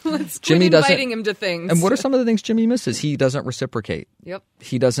guest. Let's quit inviting him to things. And what are some of the things Jimmy misses? He doesn't reciprocate. Yep.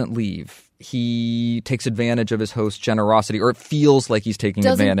 He doesn't leave. He takes advantage of his host's generosity, or it feels like he's taking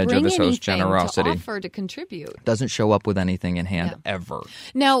advantage of his host's generosity. To offer to contribute. Doesn't show up with anything in hand ever.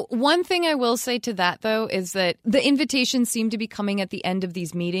 Now, one thing I will say to that, though, is that the invitations seem to be coming at the end of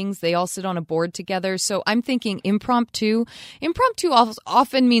these meetings. They all sit on a board together. So I'm thinking impromptu. Impromptu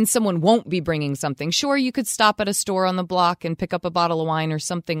often means someone won't be bringing something. Sure, you could stop at a store on the block and pick up a bottle of wine or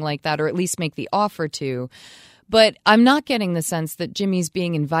something like that, or at least make the offer to. But I'm not getting the sense that Jimmy's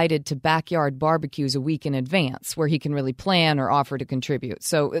being invited to backyard barbecues a week in advance where he can really plan or offer to contribute.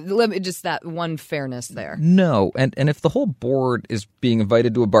 So just that one fairness there. No. And if the whole board is being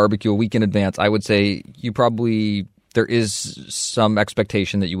invited to a barbecue a week in advance, I would say there is some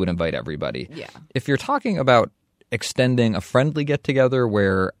expectation that you would invite everybody. Yeah. If you're talking about extending a friendly get-together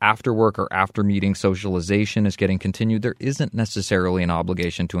where after work or after meeting socialization is getting continued, there isn't necessarily an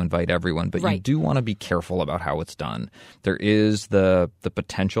obligation to invite everyone, but you do want to be careful about how it's done. There is the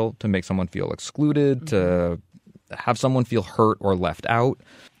potential to make someone feel excluded, to have someone feel hurt or left out,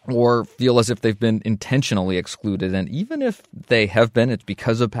 or feel as if they've been intentionally excluded. And even if they have been, it's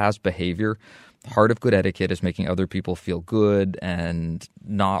because of past behavior. Part of good etiquette is making other people feel good and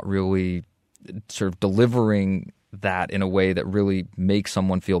not really sort of delivering that in a way that really makes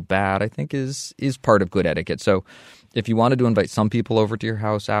someone feel bad, I think is part of good etiquette. So if you wanted to invite some people over to your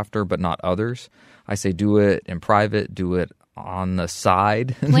house after, but not others, I say do it in private, do it on the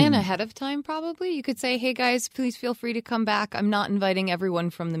side. Plan ahead of time, probably. You could say, hey, guys, please feel free to come back. I'm not inviting everyone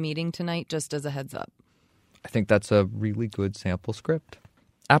from the meeting tonight, just as a heads up. I think that's a really good sample script.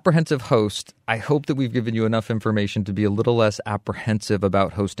 Apprehensive host, I hope that we've given you enough information to be a little less apprehensive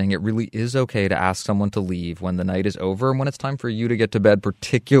about hosting. It really is okay to ask someone to leave when the night is over and when it's time for you to get to bed,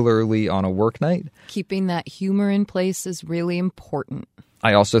 particularly on a work night. Keeping that humor in place is really important.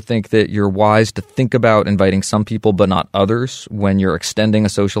 I also think that you're wise to think about inviting some people but not others when you're extending a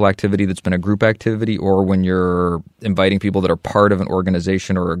social activity that's been a group activity, or when you're inviting people that are part of an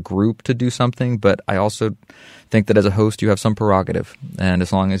organization or a group to do something. But I also think that as a host, you have some prerogative. And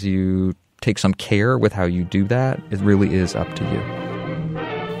as long as you take some care with how you do that, it really is up to you.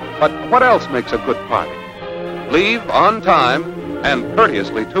 But what else makes a good party? Leave on time and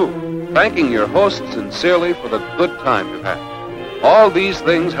courteously, too, thanking your host sincerely for the good time you've had. All these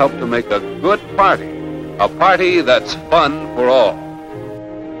things help to make a good party, a party that's fun for all.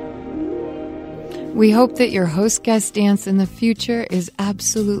 We hope that your host-guest dance in the future is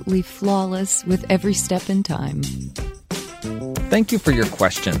absolutely flawless with every step in time. Thank you for your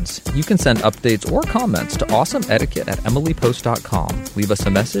questions. You can send updates or comments to awesomeetiquette@emilypost.com. Leave us a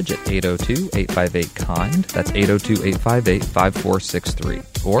message at 802-858-KIND. That's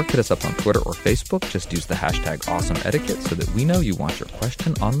 802-858-5463. Or hit us up on Twitter or Facebook. Just use the hashtag awesomeetiquette so that we know you want your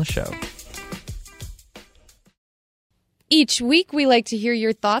question on the show. Each week, we like to hear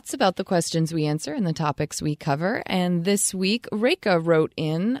your thoughts about the questions we answer and the topics we cover. And this week, Reka wrote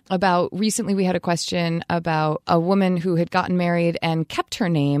in about, recently we had a question about a woman who had gotten married and kept her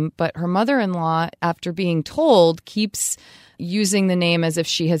name, but her mother-in-law, after being told, keeps using the name as if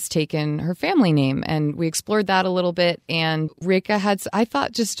she has taken her family name. And we explored that a little bit. And Reka had, I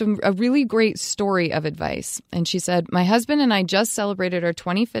thought, just a really great story of advice. And she said, my husband and I just celebrated our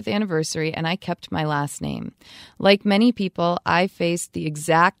 25th anniversary, and I kept my last name. Like many people, I faced the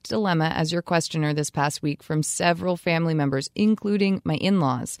exact dilemma as your questioner this past week from several family members, including my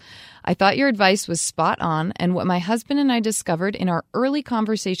in-laws. I thought your advice was spot on, and what my husband and I discovered in our early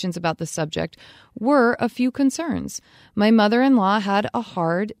conversations about the subject were a few concerns. My mother-in-law had a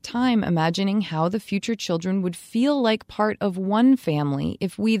hard time imagining how the future children would feel like part of one family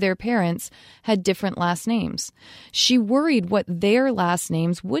if we, their parents, had different last names. She worried what their last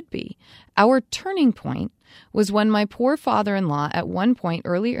names would be. Our turning point was when my poor father-in-law at one point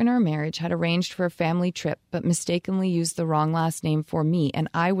earlier in our marriage had arranged for a family trip but mistakenly used the wrong last name for me, and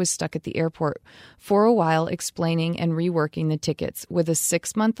I was stuck at the airport for a while explaining and reworking the tickets with a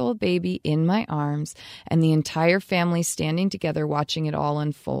 6-month-old baby in my arms and the entire family standing together watching it all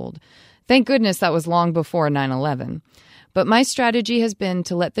unfold. Thank goodness that was long before 9/11. But my strategy has been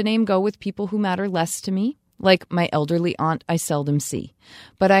to let the name go with people who matter less to me, like my elderly aunt I seldom see.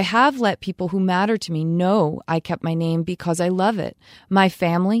 But I have let people who matter to me know I kept my name because I love it. My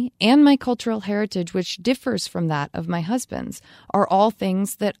family and my cultural heritage, which differs from that of my husband's, are all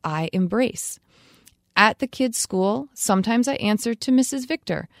things that I embrace. At the kids' school, sometimes I answer to Mrs.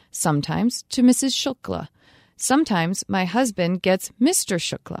 Victor, sometimes to Mrs. Shukla. Sometimes my husband gets Mr.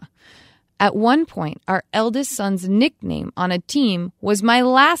 Shukla. At one point, our eldest son's nickname on a team was my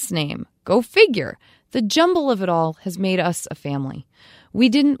last name. Go figure. The jumble of it all has made us a family. We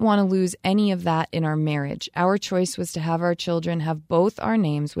didn't want to lose any of that in our marriage. Our choice was to have our children have both our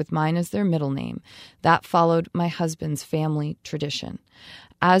names with mine as their middle name. That followed my husband's family tradition.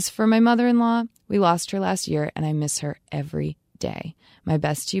 As for my mother-in-law, we lost her last year, and I miss her every day. My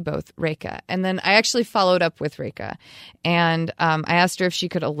best to you both, Rekha. And then I actually followed up with Rekha, and I asked her if she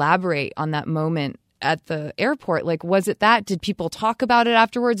could elaborate on that moment at the airport. Like, was it that? Did people talk about it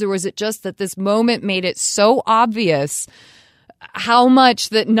afterwards, or was it just that this moment made it so obvious how much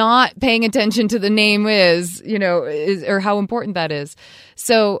that not paying attention to the name is, or how important that is?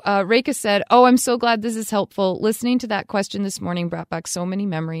 So Rekha said, I'm so glad this is helpful. Listening to that question this morning brought back so many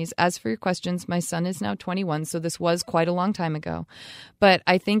memories. As for your questions, my son is now 21, so this was quite a long time ago. But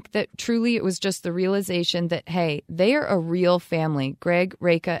I think that truly it was just the realization that, hey, they are a real family, Greg,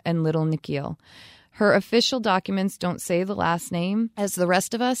 Rekha, and little Nikhil. Her official documents don't say the last name as the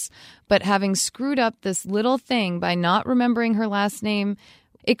rest of us, but having screwed up this little thing by not remembering her last name,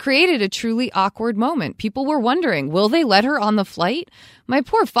 it created a truly awkward moment. People were wondering, will they let her on the flight? My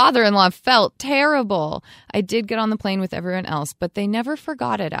poor father-in-law felt terrible. I did get on the plane with everyone else, but they never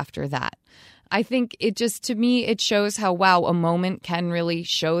forgot it after that. I think it just, to me, it shows how, wow, a moment can really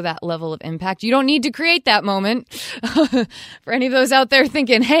show that level of impact. You don't need to create that moment for any of those out there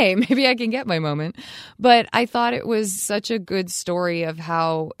thinking, hey, maybe I can get my moment. But I thought it was such a good story of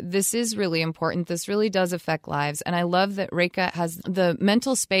how this is really important. This really does affect lives. And I love that Rekha has the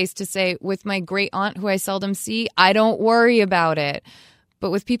mental space to say, with my great aunt who I seldom see, I don't worry about it. But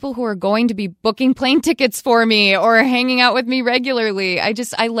with people who are going to be booking plane tickets for me or hanging out with me regularly,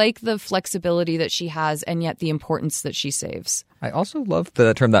 I like the flexibility that she has and yet the importance that she saves. I also love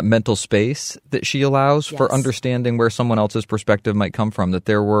the term, that mental space that she allows for understanding where someone else's perspective might come from, that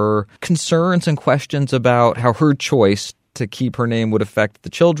there were concerns and questions about how her choice to keep her name would affect the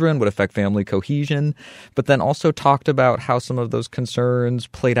children, would affect family cohesion, but then also talked about how some of those concerns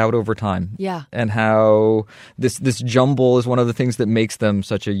played out over time. Yeah. And how this jumble is one of the things that makes them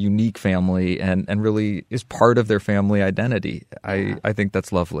such a unique family and really is part of their family identity. I think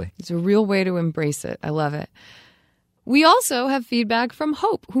that's lovely. It's a real way to embrace it. I love it. We also have feedback from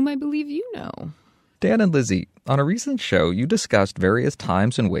Hope, whom I believe you know. Dan and Lizzie, on a recent show, you discussed various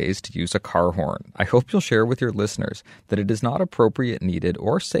times and ways to use a car horn. I hope you'll share with your listeners that it is not appropriate, needed,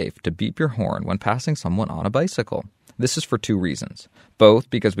 or safe to beep your horn when passing someone on a bicycle. This is for two reasons,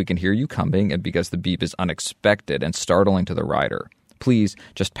 both because we can hear you coming and because the beep is unexpected and startling to the rider. Please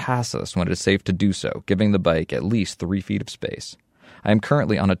just pass us when it is safe to do so, giving the bike at least 3 feet of space. I am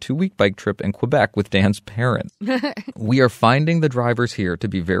currently on a 2-week bike trip in Quebec with Dan's parents. We are finding the drivers here to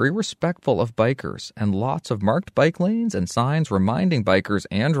be very respectful of bikers and lots of marked bike lanes and signs reminding bikers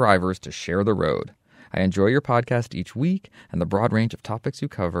and drivers to share the road. I enjoy your podcast each week and the broad range of topics you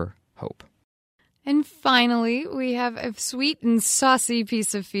cover. Hope. And finally, we have a sweet and saucy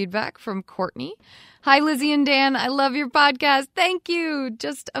piece of feedback from Courtney. Hi, Lizzie and Dan. I love your podcast. Thank you.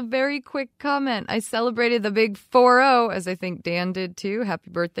 Just a very quick comment. I celebrated the big 4-0, as I think Dan did too. Happy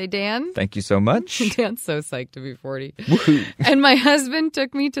birthday, Dan. Thank you so much. Dan's so psyched to be 40. Woohoo. And my husband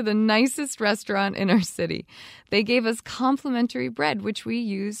took me to the nicest restaurant in our city. They gave us complimentary bread, which we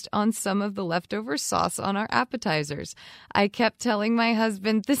used on some of the leftover sauce on our appetizers. I kept telling my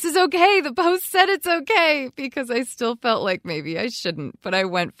husband, this is okay. The post said it's okay, because I still felt like maybe I shouldn't, but I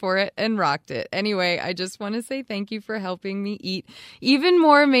went for it and rocked it. Anyway, I just want to say thank you for helping me eat even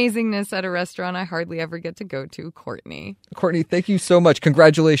more amazingness at a restaurant I hardly ever get to go to, Courtney. Courtney, thank you so much.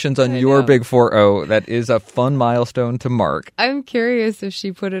 Congratulations on your big 4-0. That is a fun milestone to mark. I'm curious if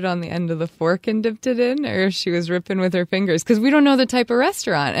she put it on the end of the fork and dipped it in, or if she was ripping with her fingers, because we don't know the type of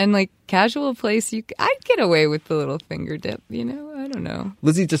restaurant. And like casual place, I'd get away with the little finger dip, I don't know.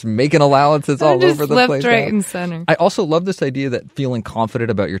 Lizzie just making allowances all over the place. Left, right, and center. I also love this idea that feeling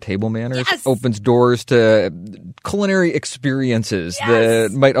confident about your table manners opens doors to culinary experiences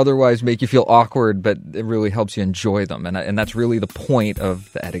that might otherwise make you feel awkward, but it really helps you enjoy them. And that's really the point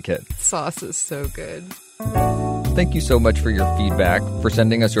of the etiquette. Sauce is so good. Thank you so much for your feedback, for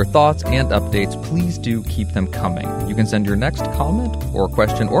sending us your thoughts and updates. Please do keep them coming. You can send your next comment or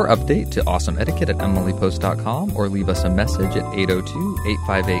question or update to awesomeetiquette@emilypost.com or leave us a message at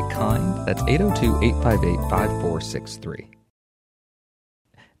 802-858-KIND. That's 802-858-5463.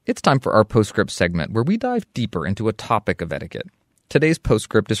 It's time for our postscript segment where we dive deeper into a topic of etiquette. Today's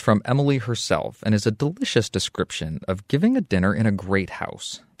postscript is from Emily herself and is a delicious description of giving a dinner in a great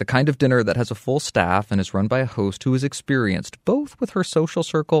house. The kind of dinner that has a full staff and is run by a host who is experienced both with her social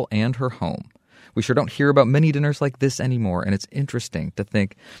circle and her home. We sure don't hear about many dinners like this anymore, and it's interesting to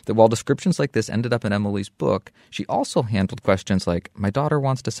think that while descriptions like this ended up in Emily's book, she also handled questions like, my daughter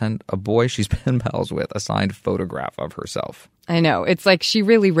wants to send a boy she's pen pals with a signed photograph of herself. I know. It's like she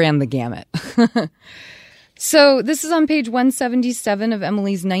really ran the gamut. So this is on page 177 of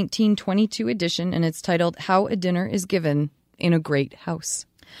Emily's 1922 edition, and it's titled, How a Dinner is Given in a Great House.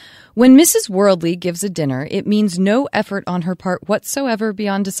 When Mrs. Worldly gives a dinner, it means no effort on her part whatsoever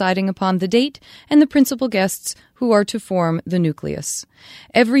beyond deciding upon the date and the principal guests who are to form the nucleus.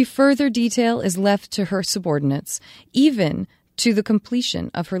 Every further detail is left to her subordinates, even to the completion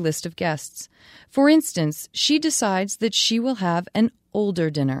of her list of guests. For instance, she decides that she will have an older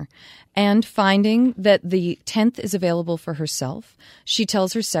dinner, and finding that the 10th is available for herself, she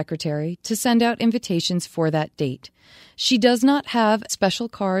tells her secretary to send out invitations for that date. She does not have special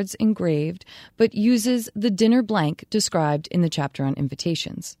cards engraved, but uses the dinner blank described in the chapter on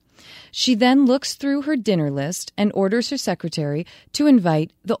invitations. She then looks through her dinner list and orders her secretary to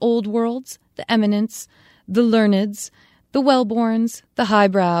invite the old worlds, the eminents, the learneds, the wellborns, the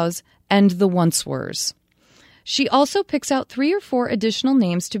highbrows, and the once-wers. She also picks out 3 or 4 additional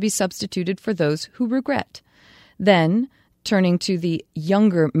names to be substituted for those who regret. Then, turning to the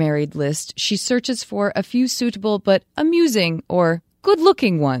younger married list, she searches for a few suitable but amusing or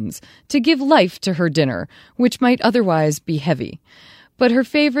good-looking ones to give life to her dinner, which might otherwise be heavy. But her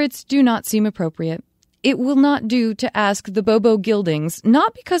favorites do not seem appropriate. It will not do to ask the Bobo Gildings,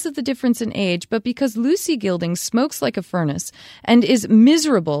 not because of the difference in age, but because Lucy Gilding smokes like a furnace and is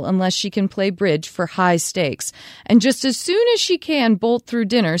miserable unless she can play bridge for high stakes, and just as soon as she can bolt through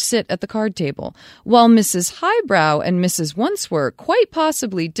dinner sit at the card table, while Mrs. Highbrow and Mrs. Oncewere quite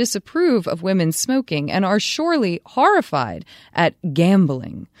possibly disapprove of women smoking and are surely horrified at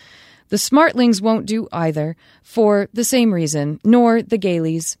gambling. The Smartlings won't do either, for the same reason, nor the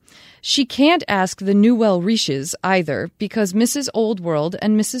Gayleys. She can't ask the Newell Riches either, because Mrs. Oldworld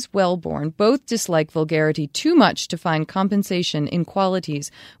and Mrs. Wellborn both dislike vulgarity too much to find compensation in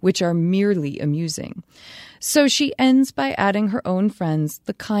qualities which are merely amusing. So she ends by adding her own friends,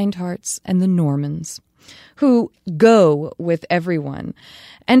 the Kindhearts and the Normans, who go with everyone,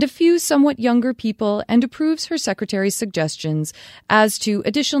 and a few somewhat younger people, and approves her secretary's suggestions as to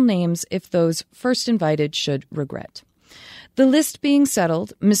additional names if those first invited should regret. The list being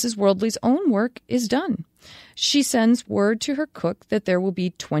settled, Mrs. Worldly's own work is done. She sends word to her cook that there will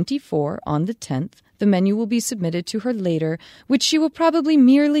be 24 on the 10th. The menu will be submitted to her later, which she will probably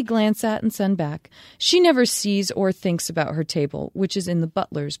merely glance at and send back. She never sees or thinks about her table, which is in the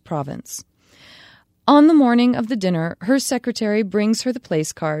butler's province. On the morning of the dinner, her secretary brings her the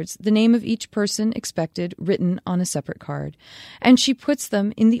place cards, the name of each person expected written on a separate card, and she puts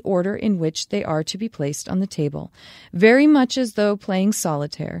them in the order in which they are to be placed on the table, very much as though playing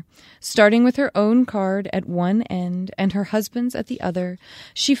solitaire. Starting with her own card at one end and her husband's at the other,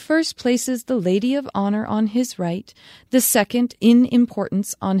 she first places the lady of honor on his right, the second in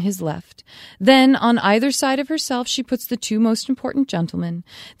importance on his left. Then, on either side of herself, she puts the 2 most important gentlemen.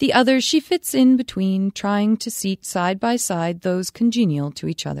 The others she fits in between, trying to seat side by side those congenial to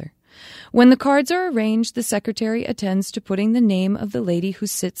each other. When the cards are arranged, the secretary attends to putting the name of the lady who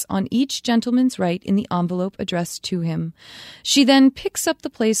sits on each gentleman's right in the envelope addressed to him. She then picks up the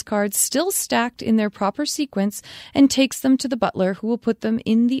place cards, still stacked in their proper sequence, and takes them to the butler, who will put them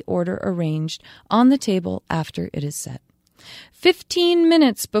in the order arranged on the table after it is set. 15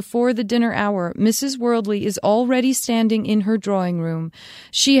 minutes before the dinner hour, Mrs. Worldly is already standing in her drawing room.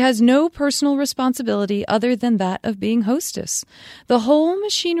 She has no personal responsibility other than that of being hostess. The whole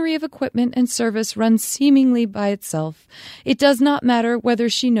machinery of equipment and service runs seemingly by itself. It does not matter whether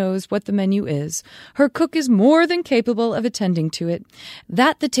she knows what the menu is. Her cook is more than capable of attending to it.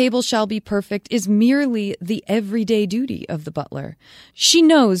 That the table shall be perfect is merely the everyday duty of the butler. She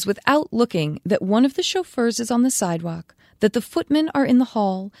knows without looking that one of the chauffeurs is on the sidewalk, that the footmen are in the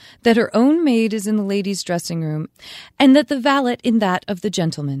hall, that her own maid is in the ladies' dressing room, and that the valet in that of the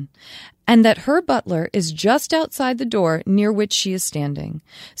gentleman, and that her butler is just outside the door near which she is standing.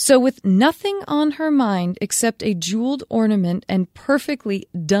 So with nothing on her mind except a jeweled ornament and perfectly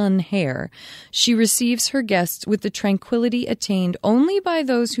done hair, she receives her guests with the tranquility attained only by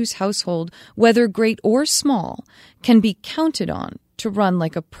those whose household, whether great or small, can be counted on to run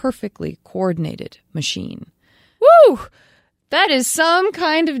like a perfectly coordinated machine. Woo! That is some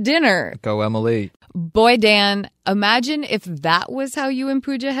kind of dinner. Go, Emily. Boy, Dan, imagine if that was how you and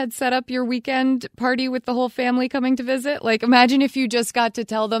Pooja had set up your weekend party with the whole family coming to visit. Like, imagine if you just got to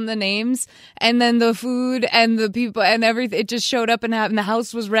tell them the names and then the food and the people and everything. It just showed up and the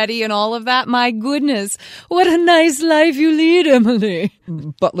house was ready and all of that. My goodness, what a nice life you lead, Emily.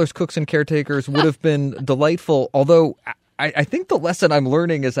 Butlers, cooks, and caretakers would have been delightful, although I think the lesson I'm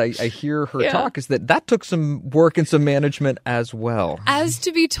learning as I hear her talk is that took some work and some management as well. As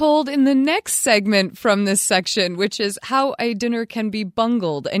to be told in the next segment from this section, which is how a dinner can be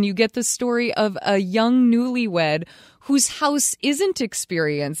bungled. And you get the story of a young newlywed whose house isn't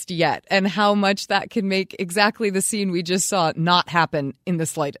experienced yet and how much that can make exactly the scene we just saw not happen in the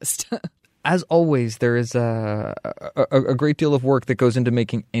slightest. As always, there is a great deal of work that goes into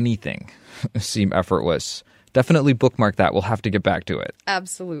making anything seem effortless. Definitely bookmark that. We'll have to get back to it.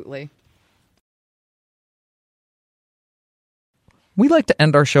 Absolutely. We like to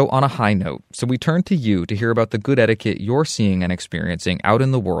end our show on a high note, so we turn to you to hear about the good etiquette you're seeing and experiencing out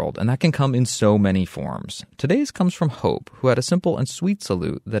in the world, and that can come in so many forms. Today's comes from Hope, who had a simple and sweet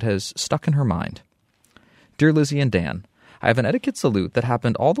salute that has stuck in her mind. Dear Lizzie and Dan, I have an etiquette salute that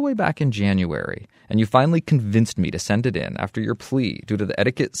happened all the way back in January, and you finally convinced me to send it in after your plea due to the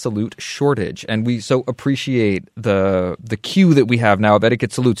etiquette salute shortage. And we so appreciate the queue that we have now of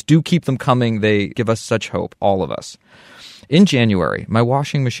etiquette salutes. Do keep them coming. They give us such hope, all of us. In January, my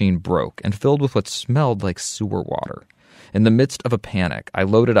washing machine broke and filled with what smelled like sewer water. In the midst of a panic, I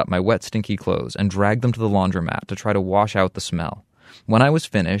loaded up my wet, stinky clothes and dragged them to the laundromat to try to wash out the smell. When I was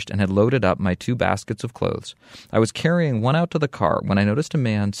finished and had loaded up my 2 baskets of clothes, I was carrying one out to the car when I noticed a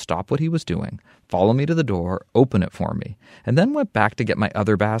man stop what he was doing, follow me to the door, open it for me, and then went back to get my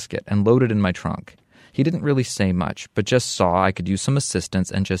other basket and load it in my trunk. He didn't really say much, but just saw I could use some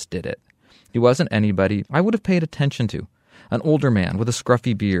assistance and just did it. He wasn't anybody I would have paid attention to. An older man with a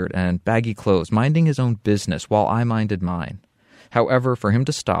scruffy beard and baggy clothes, minding his own business while I minded mine. However, for him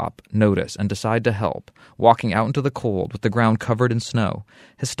to stop, notice, and decide to help, walking out into the cold with the ground covered in snow,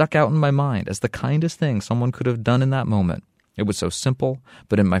 has stuck out in my mind as the kindest thing someone could have done in that moment. It was so simple,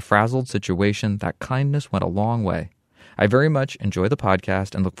 but in my frazzled situation, that kindness went a long way. I very much enjoy the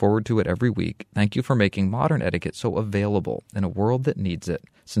podcast and look forward to it every week. Thank you for making modern etiquette so available in a world that needs it.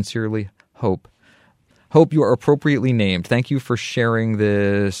 Sincerely, Hope. Hope, you are appropriately named. Thank you for sharing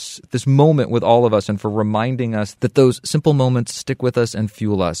this moment with all of us and for reminding us that those simple moments stick with us and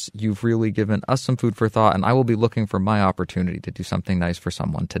fuel us. You've really given us some food for thought, and I will be looking for my opportunity to do something nice for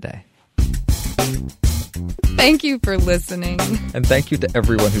someone today. Thank you for listening. And thank you to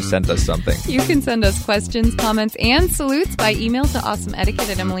everyone who sent us something. You can send us questions, comments, and salutes by email to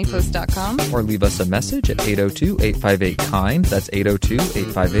awesomeetiquette@emilypost.com. Or leave us a message at 802-858-KIND. That's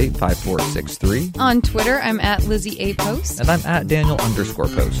 802-858-5463. On Twitter, I'm at Lizzie A. Post. And I'm at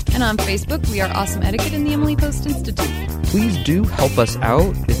Daniel_Post. And on Facebook, we are Awesome Etiquette in the Emily Post Institute. Please do help us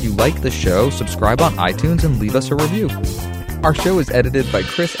out. If you like the show, subscribe on iTunes and leave us a review. Our show is edited by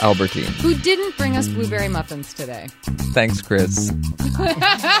Chris Albertine, who didn't bring us blueberry muffins today. Thanks, Chris.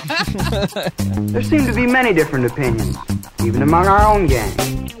 There seem to be many different opinions, even among our own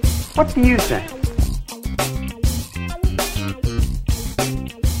gang. What do you think?